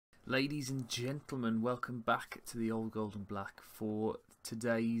Ladies and gentlemen, welcome back to the Old Gold and Black for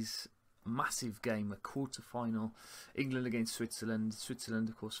today's massive game, a quarter-final, England against Switzerland. Switzerland,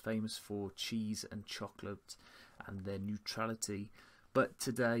 of course, famous for cheese and chocolate and their neutrality. But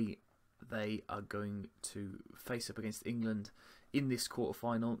today they are going to face up against England in this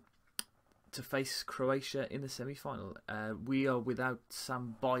quarter-final to face Croatia in the semi-final. We are without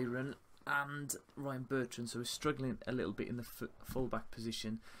Sam Byron and Ryan Bertrand, so we're struggling a little bit in the full-back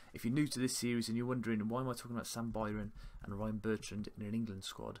position. If you're new to this series and you're wondering why am I talking about Sam Byron and Ryan Bertrand in an England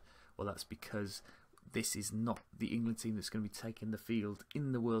squad, well, that's because this is not the England team that's going to be taking the field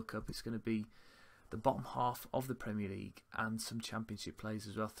in the World Cup. It's going to be the bottom half of the Premier League and some Championship players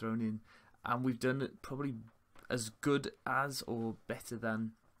as well thrown in, and we've done it probably as good as or better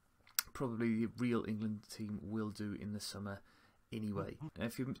than probably the real England team will do in the summer anyway.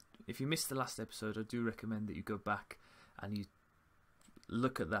 If you missed the last episode, I do recommend that you go back and you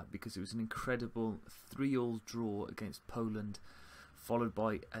look at that, because it was an incredible 3-3 draw against Poland, followed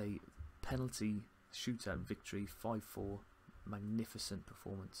by a penalty shootout victory 5-4. Magnificent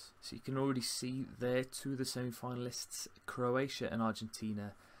performance. So you can already see there two of the semi-finalists, Croatia and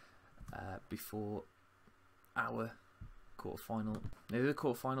Argentina, before our quarter-final. Now the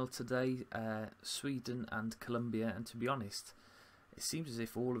quarter-final today, Sweden and Colombia, and to be honest, it seems as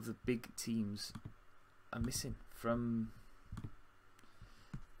if all of the big teams are missing from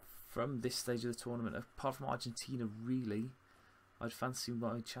this stage of the tournament. Apart from Argentina, really, I'd fancy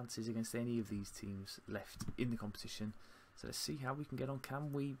my chances against any of these teams left in the competition. So let's see how we can get on.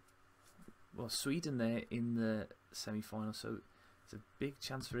 Can we? Well, Sweden there in the semi-final, so it's a big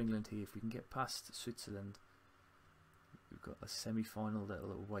chance for England here if we can get past Switzerland. We've got a semi-final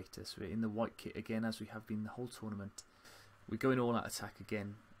that'll await us. We're in the white kit again, as we have been the whole tournament. We're going all out attack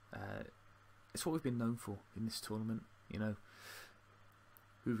again. It's what we've been known for in this tournament, you know.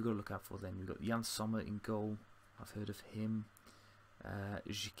 Who have we got to look out for then? We've got Jan Sommer in goal. I've heard of him.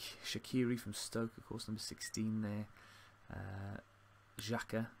 Shaqiri from Stoke, of course, number 16 there.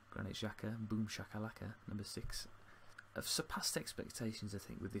 Xhaka, Granit Xhaka, Boom Shakalaka, number 6. I've surpassed expectations, I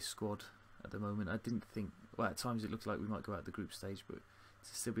think, with this squad at the moment. I didn't think, well, at times it looked like we might go out the group stage, but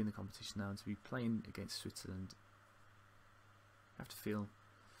to still be in the competition now and to be playing against Switzerland, I have to feel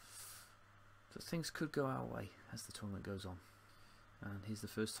that things could go our way as the tournament goes on. And here's the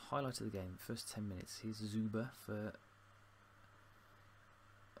first highlight of the game, first 10 minutes. Here's Zuber for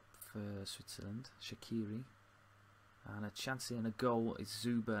Switzerland, Shaqiri, and a chance here and a goal is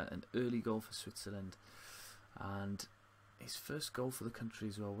Zuber, an early goal for Switzerland, and his first goal for the country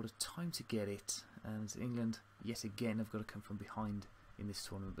as well. What a time to get it. And England yet again have got to come from behind in this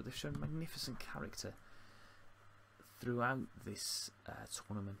tournament, but they've shown magnificent character throughout this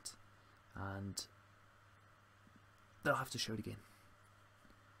tournament, and they'll have to show it again.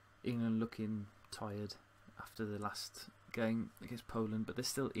 England looking tired after the last game against Poland, but they're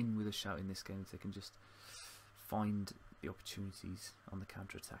still in with a shout in this game if they can just find the opportunities on the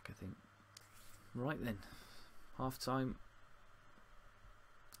counter-attack, I think. Right then, half-time.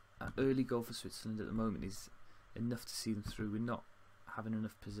 An early goal for Switzerland at the moment is enough to see them through. We're not having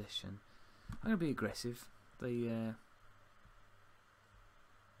enough possession. I'm going to be aggressive. They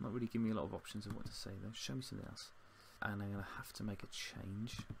not really give me a lot of options of what to say though. Show me something else. And I'm going to have to make a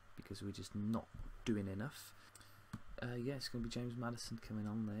change because we're just not doing enough. Yeah, it's going to be James Maddison coming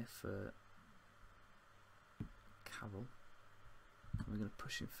on there for Carroll. And we're going to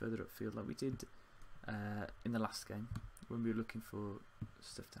push him further upfield like we did in the last game when we were looking for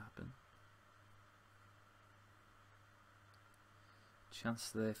stuff to happen.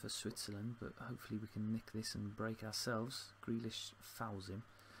 Chance there for Switzerland, but hopefully we can nick this and break ourselves. Grealish fouls him,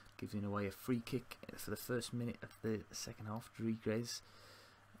 giving away a free kick for the first minute of the second half. Rodriguez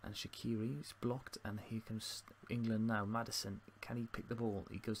and Shaqiri is blocked, and here comes England now. Maddison, can he pick the ball?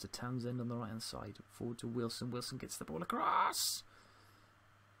 He goes to Townsend on the right hand side, forward to Wilson. Wilson gets the ball across.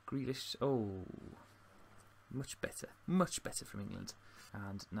 Grealish, oh, much better from England,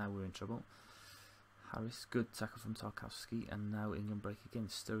 and now we're in trouble. Harris, good tackle from Tarkowski, and now England break again.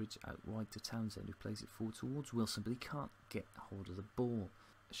 Sturridge out wide to Townsend, who plays it forward towards Wilson, but he can't get hold of the ball.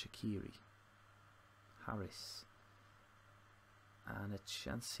 Shaqiri, Harris, and a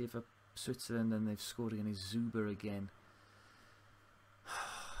chance here for Switzerland, and they've scored again. Is Zuber again.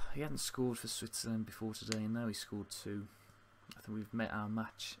 He hadn't scored for Switzerland before today, and now he scored 2. I think we've met our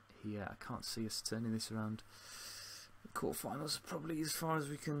match here. I can't see us turning this around. The quarterfinals are probably as far as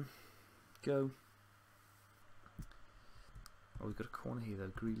we can go. Oh, we've got a corner here though.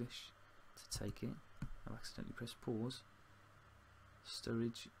 Grealish to take it. I've accidentally pressed pause.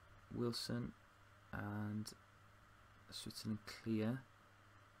 Sturridge, Wilson, and Switzerland clear.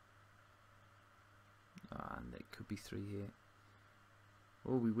 could be 3 here.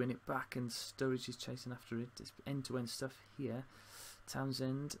 Oh, we win it back and Sturridge is chasing after it. It's end-to-end stuff here.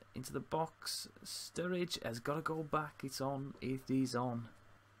 Townsend into the box. Sturridge has got to go back. It's on. It is on.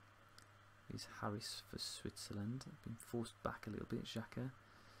 Here's Harris for Switzerland. Been forced back a little bit. Xhaka.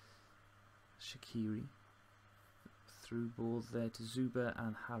 Shaqiri. Through ball there to Zuber,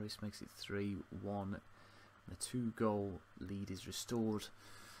 and Harris makes it 3-1. The 2-goal lead is restored.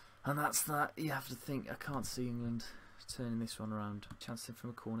 And that's that. You have to think, I can't see England turning this one around. Chance in from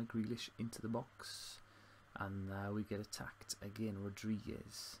a corner. Grealish into the box. And now we get attacked again.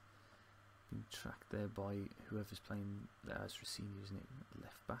 Rodriguez. Being tracked there by whoever's playing. It's Rossini, isn't it?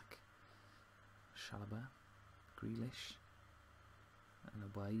 Left back. Chalobah. Grealish. And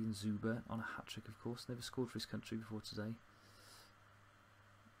away. And Zuber on a hat-trick, of course. Never scored for his country before today.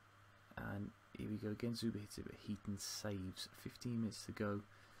 And here we go again. Zuber hits it, but Heaton saves. 15 minutes to go.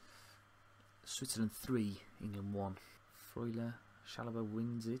 Switzerland 3, England 1. Freuler, Chalobah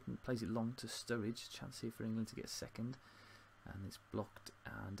wins it and plays it long to Sturridge. Chance here for England to get second. And it's blocked.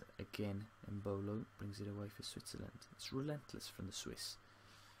 And again, Mbolo brings it away for Switzerland. It's relentless from the Swiss.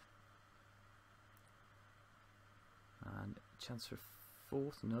 And chance for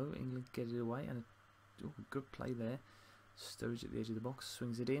fourth. No, England get it away. And good play there. Sturridge at the edge of the box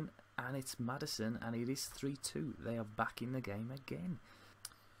swings it in. And it's Maddison. And it is 3-2. They are back in the game again.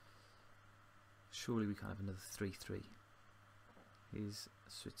 Surely we can't have another 3-3. Here's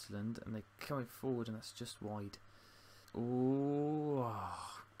Switzerland, and they're coming forward, and that's just wide. Oh,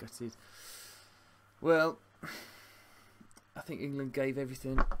 gutted. Well, I think England gave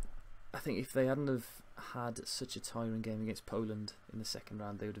everything. I think if they hadn't have had such a tiring game against Poland in the second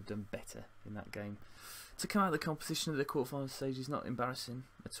round, they would have done better in that game. To come out of the competition at the quarterfinal stage is not embarrassing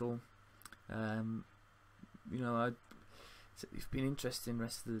at all. You know, it's been interesting the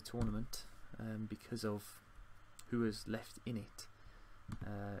rest of the tournament. Because of who has left in it.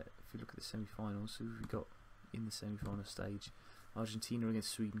 If you look at the semi-finals, who have we got in the semi-final stage? Argentina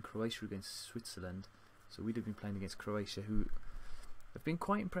against Sweden, Croatia against Switzerland. So we'd have been playing against Croatia, who have been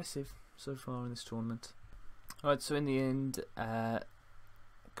quite impressive so far in this tournament. Alright, so in the end,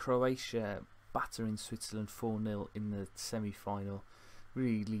 Croatia battering Switzerland 4-0 in the semi-final.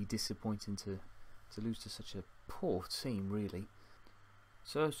 Really disappointing to lose to such a poor team, really.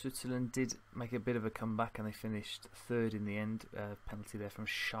 So Switzerland did make a bit of a comeback and they finished third in the end. Penalty there from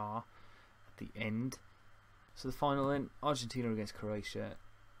Shah at the end. So the final then, Argentina against Croatia,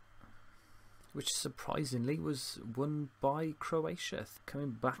 which surprisingly was won by Croatia.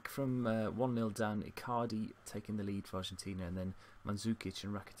 Coming back from 1-0 down, Icardi taking the lead for Argentina, and then Mandzukic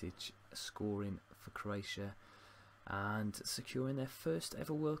and Rakitic scoring for Croatia and securing their first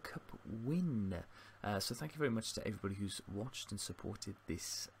ever World Cup win. So thank you very much to everybody who's watched and supported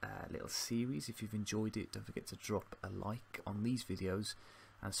this little series. If you've enjoyed it, don't forget to drop a like on these videos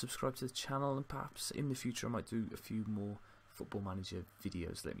and subscribe to the channel, and perhaps in the future I might do a few more Football Manager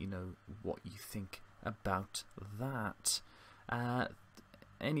videos. Let me know what you think about that.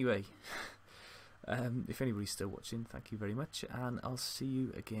 Anyway, if anybody's still watching, thank you very much, and I'll see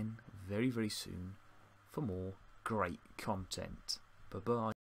you again very, very soon for more great content. Bye bye.